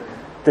consider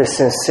the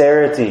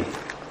sincerity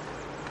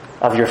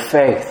of your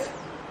faith,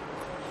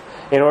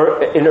 in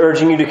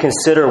urging you to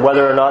consider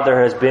whether or not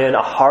there has been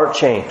a heart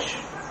change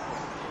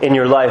in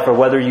your life, or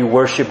whether you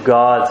worship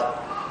God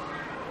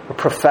or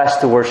profess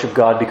to worship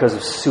God because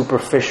of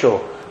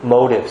superficial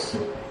motives,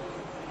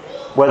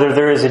 whether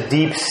there is a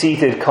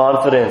deep-seated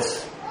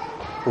confidence,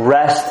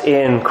 rest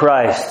in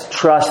Christ,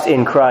 trust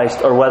in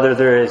Christ, or whether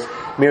there is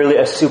merely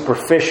a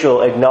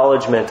superficial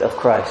acknowledgement of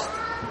Christ,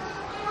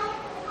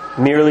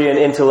 merely an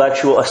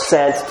intellectual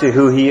assent to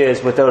who He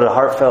is without a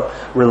heartfelt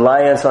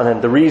reliance on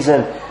Him. The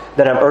reason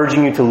that I'm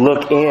urging you to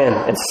look in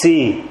and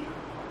see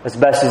as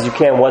best as you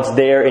can what's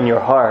there in your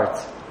heart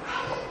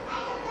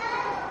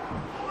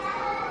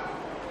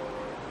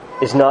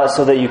is not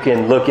so that you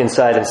can look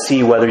inside and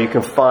see whether you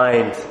can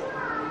find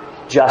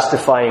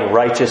justifying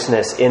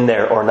righteousness in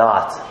there or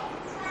not,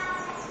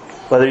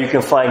 whether you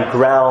can find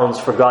grounds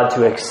for God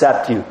to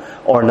accept you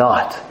or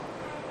not.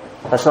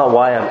 That's not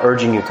why I'm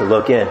urging you to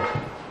look in.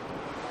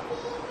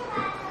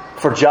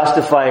 For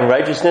justifying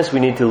righteousness,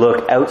 we need to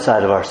look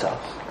outside of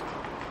ourselves,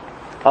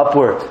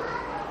 upward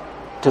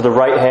to the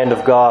right hand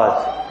of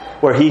God,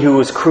 where He who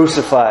was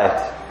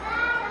crucified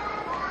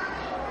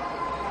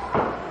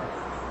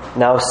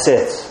now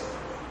sits,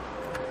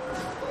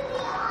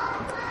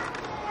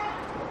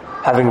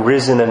 having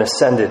risen and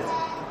ascended,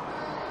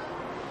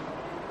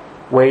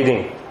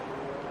 waiting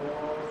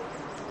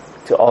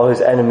till all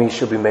his enemies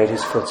shall be made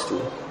his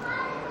footstool.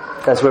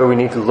 That's where we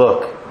need to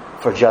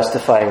look for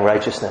justifying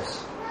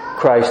righteousness.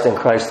 Christ and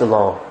Christ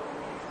alone.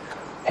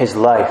 His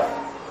life,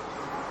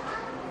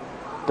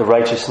 the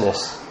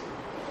righteousness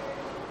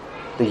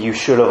that you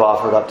should have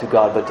offered up to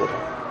God but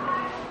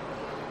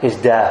didn't. His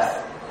death,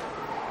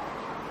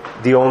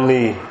 the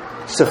only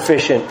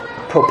sufficient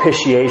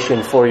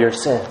propitiation for your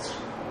sins.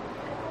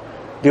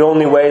 The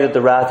only way that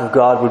the wrath of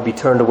God would be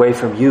turned away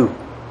from you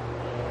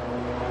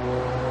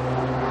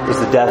is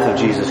the death of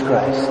Jesus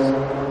Christ.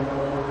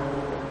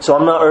 So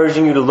I'm not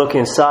urging you to look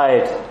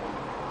inside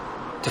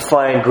to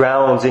find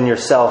grounds in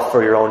yourself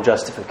for your own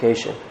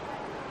justification.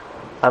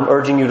 I'm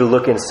urging you to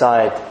look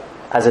inside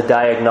as a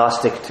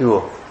diagnostic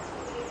tool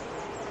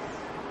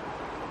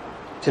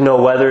to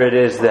know whether it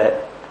is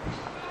that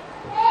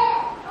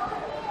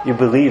you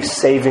believe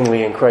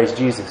savingly in Christ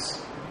Jesus.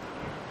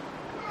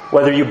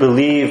 Whether you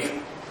believe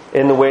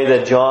in the way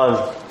that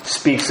John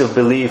speaks of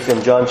belief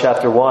in John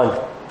chapter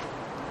 1.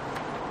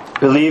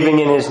 Believing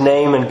in His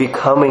name and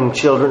becoming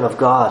children of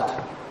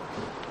God.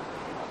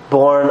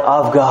 Born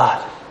of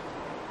God.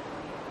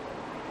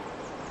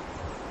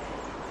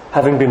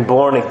 Having been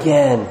born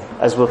again,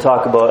 as we'll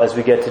talk about as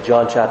we get to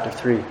John chapter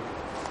 3.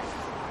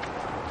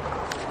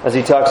 As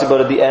he talks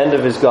about at the end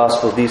of his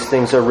gospel, these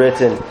things are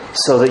written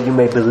so that you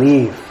may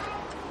believe.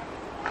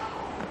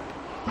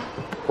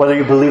 Whether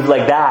you believe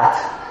like that,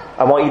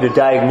 I want you to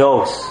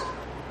diagnose.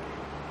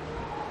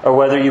 Or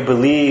whether you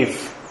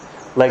believe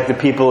like the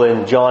people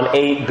in John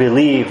 8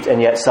 believed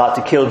and yet sought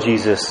to kill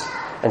Jesus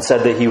and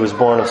said that He was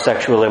born of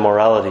sexual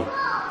immorality.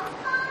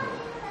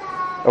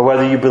 Or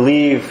whether you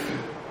believe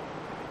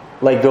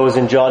like those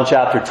in John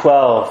chapter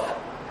 12,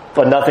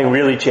 but nothing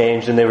really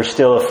changed and they were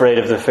still afraid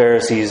of the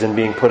Pharisees and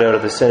being put out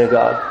of the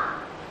synagogue,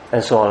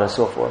 and so on and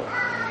so forth.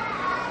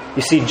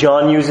 You see,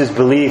 John uses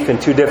belief in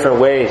two different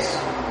ways.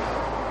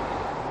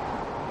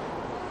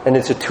 And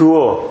it's a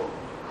tool,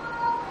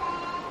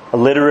 a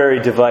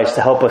literary device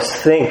to help us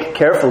think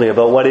carefully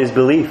about what is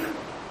belief.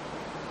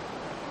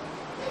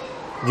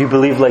 Do you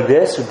believe like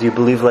this or do you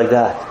believe like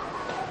that?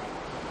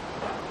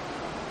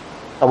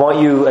 I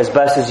want you, as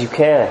best as you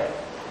can,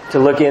 to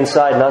look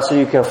inside, not so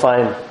you can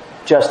find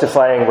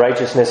justifying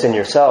righteousness in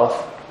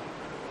yourself,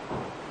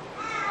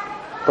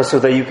 but so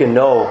that you can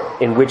know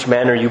in which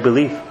manner you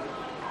believe.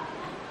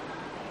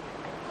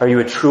 Are you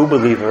a true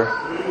believer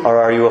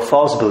or are you a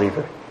false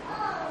believer?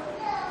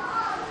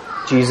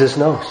 Jesus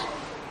knows.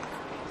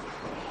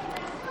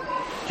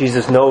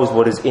 Jesus knows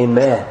what is in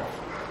man.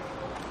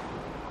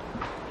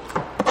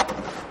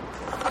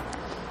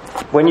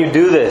 When you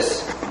do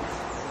this,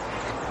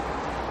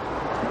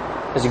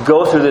 as you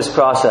go through this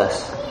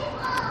process,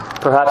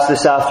 perhaps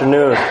this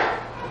afternoon,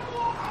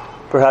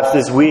 perhaps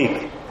this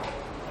week,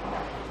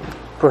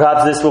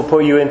 perhaps this will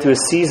put you into a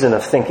season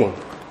of thinking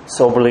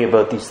soberly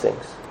about these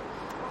things.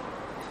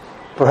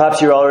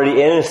 Perhaps you're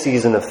already in a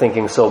season of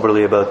thinking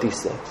soberly about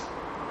these things.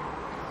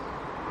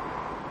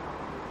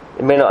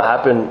 It may not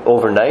happen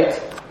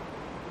overnight.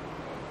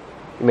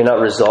 You may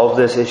not resolve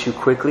this issue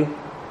quickly.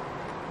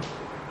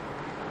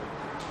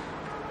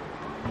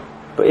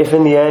 But if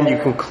in the end you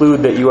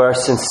conclude that you are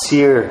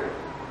sincere,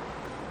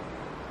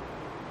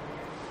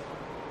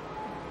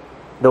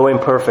 though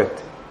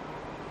imperfect,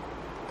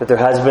 that there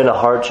has been a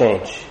heart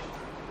change,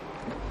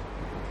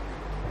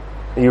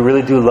 that you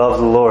really do love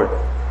the Lord,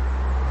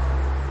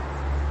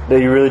 that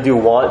you really do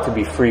want to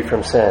be free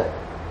from sin,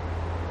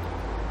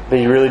 that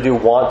you really do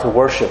want to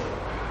worship,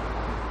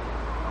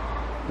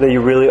 that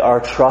you really are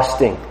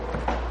trusting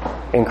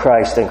in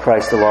Christ and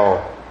Christ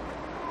alone.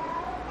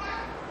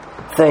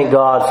 Thank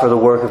God for the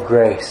work of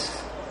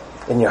grace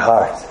in your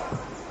heart.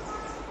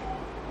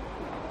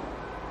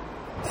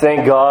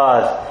 Thank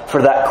God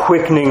for that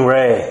quickening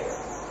ray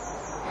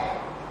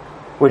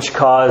which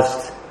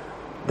caused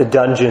the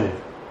dungeon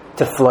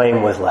to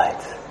flame with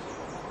light,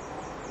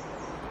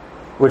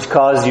 which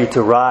caused you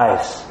to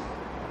rise,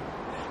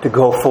 to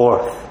go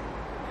forth,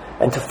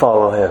 and to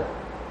follow Him.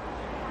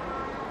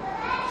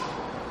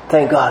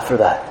 Thank God for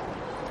that.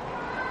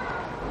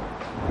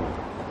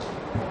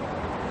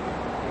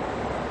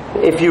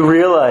 If you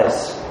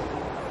realize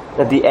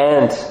at the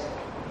end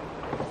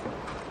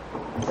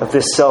of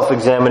this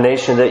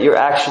self-examination that you're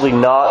actually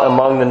not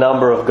among the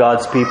number of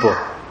God's people,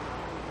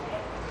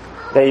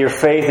 that your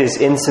faith is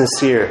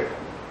insincere,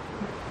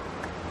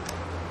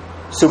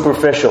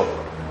 superficial,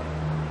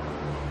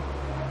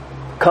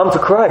 come to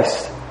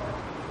Christ.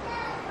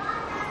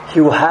 He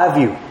will have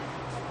you.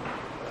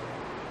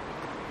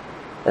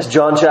 As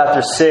John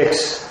chapter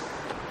 6,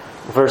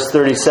 verse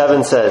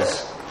 37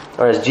 says,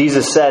 or as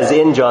Jesus says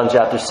in John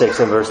chapter 6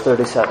 and verse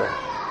 37,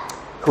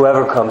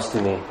 whoever comes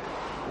to me,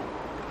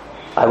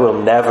 I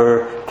will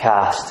never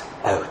cast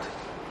out.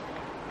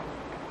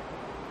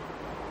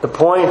 The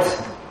point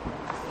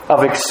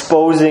of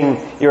exposing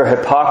your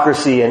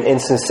hypocrisy and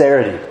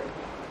insincerity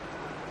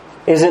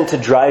isn't to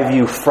drive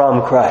you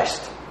from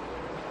Christ.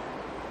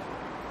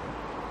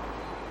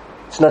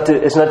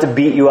 It's not to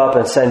beat you up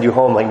and send you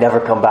home like, never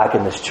come back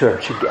in this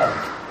church again.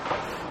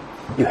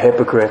 You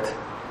hypocrite.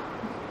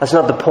 That's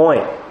not the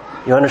point.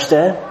 You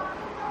understand?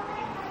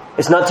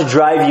 It's not to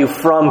drive you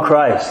from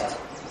Christ.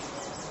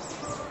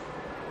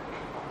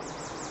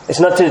 It's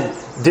not to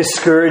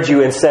discourage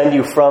you and send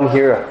you from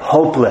here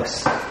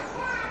hopeless.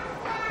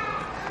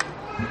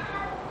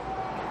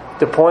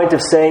 The point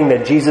of saying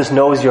that Jesus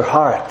knows your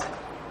heart,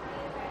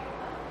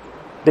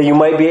 that you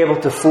might be able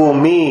to fool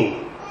me,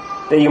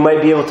 that you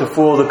might be able to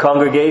fool the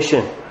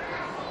congregation,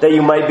 that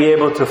you might be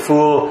able to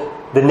fool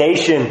the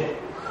nation,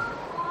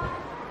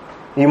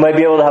 you might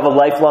be able to have a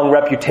lifelong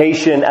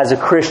reputation as a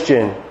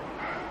Christian,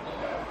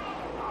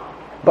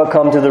 but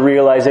come to the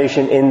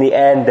realization in the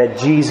end that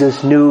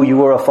Jesus knew you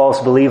were a false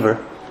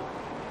believer.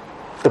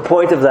 The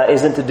point of that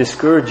isn't to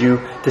discourage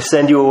you, to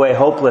send you away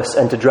hopeless,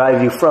 and to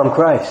drive you from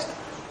Christ.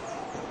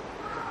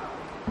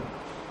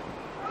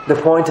 The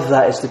point of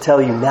that is to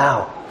tell you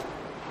now,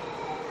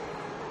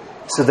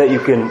 so that you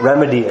can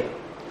remedy it,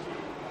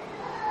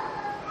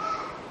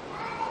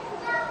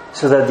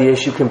 so that the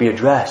issue can be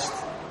addressed.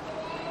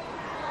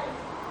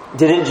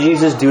 Didn't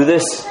Jesus do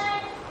this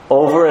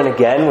over and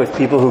again with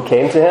people who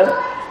came to Him?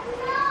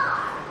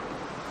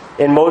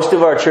 In most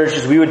of our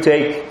churches, we would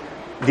take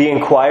the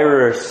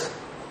inquirers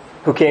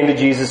who came to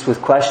Jesus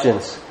with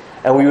questions,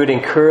 and we would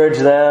encourage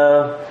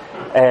them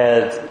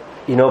and,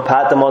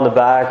 pat them on the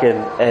back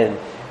and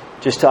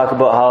just talk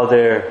about how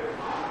they're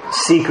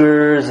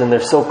seekers and they're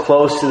so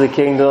close to the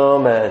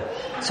kingdom and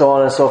so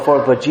on and so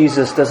forth. But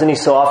Jesus, doesn't He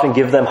so often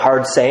give them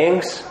hard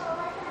sayings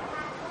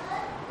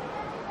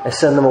and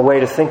send them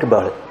away to think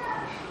about it?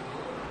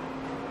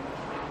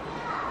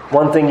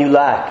 One thing you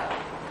lack.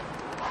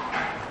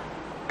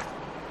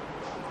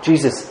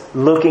 Jesus,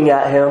 looking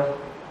at him,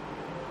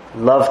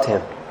 loved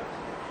him,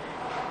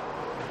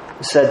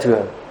 said to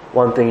him,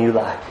 one thing you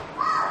lack.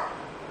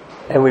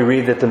 And we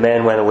read that the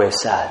man went away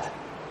sad.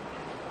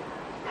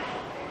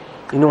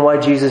 You know why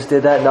Jesus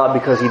did that? Not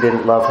because He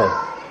didn't love him,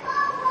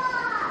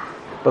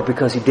 but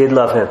because He did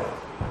love him.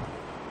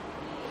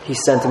 He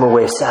sent him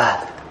away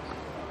sad,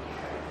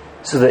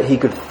 so that he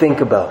could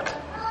think about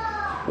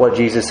what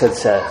Jesus had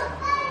said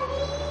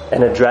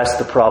and address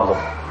the problem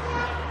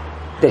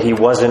that he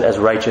wasn't as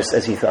righteous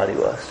as he thought he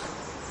was.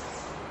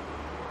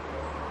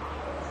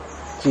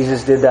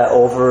 Jesus did that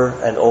over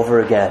and over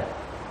again.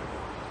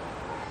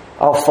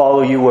 I'll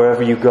follow you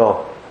wherever you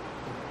go.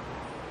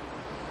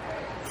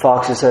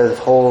 Foxes have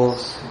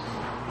holes,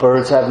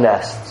 birds have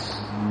nests,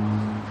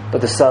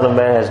 but the Son of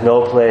Man has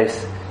no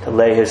place to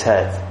lay His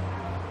head.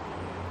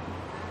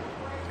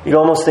 You'd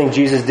almost think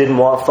Jesus didn't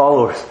want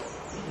followers.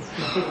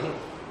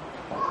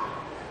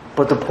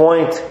 But the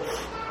point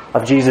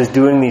of Jesus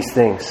doing these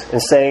things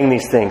and saying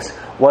these things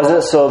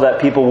wasn't so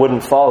that people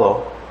wouldn't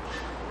follow.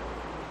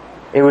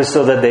 It was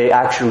so that they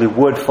actually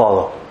would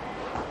follow.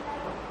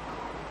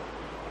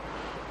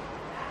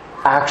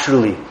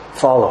 Actually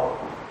follow.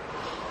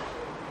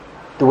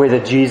 The way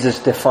that Jesus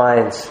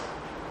defines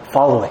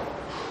following.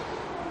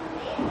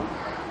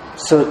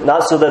 So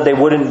not so that they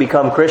wouldn't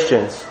become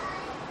Christians,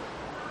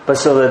 but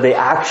so that they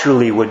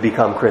actually would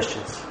become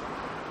Christians.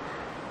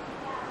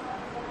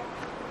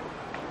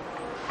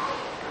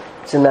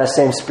 It's in that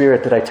same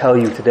spirit that I tell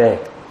you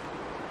today.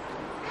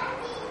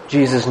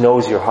 Jesus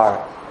knows your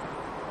heart.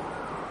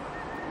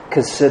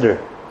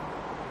 Consider,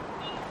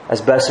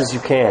 as best as you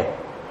can,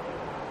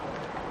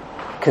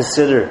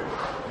 consider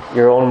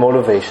your own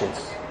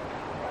motivations.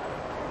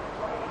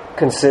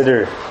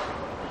 Consider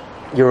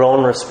your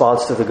own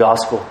response to the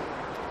gospel.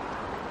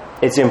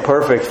 It's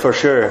imperfect for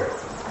sure.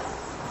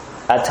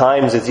 At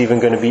times it's even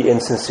going to be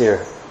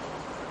insincere.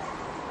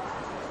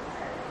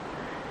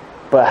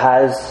 But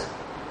has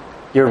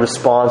your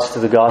response to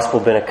the gospel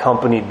been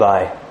accompanied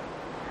by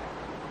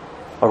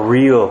a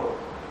real,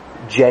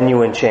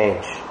 genuine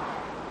change?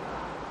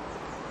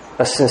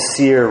 A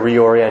sincere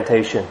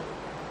reorientation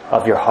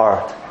of your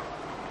heart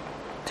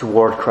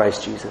toward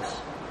Christ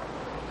Jesus?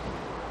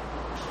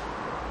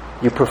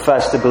 You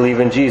profess to believe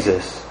in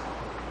Jesus,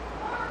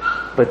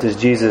 but does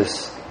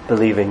Jesus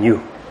believe in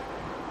you?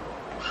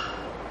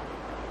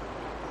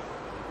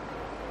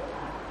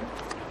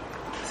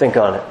 Think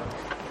on it.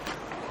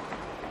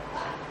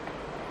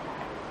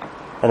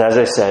 And as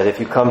I said, if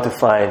you come to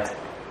find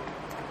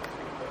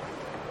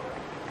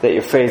that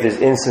your faith is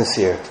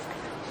insincere,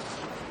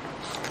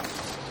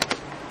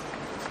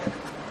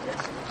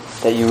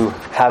 that you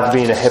have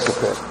been a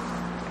hypocrite,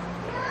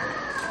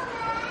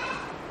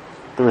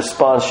 the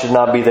response should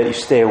not be that you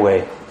stay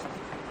away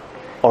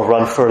or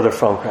run further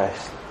from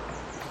Christ,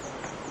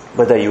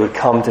 but that you would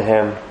come to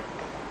Him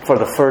for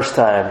the first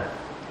time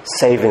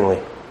savingly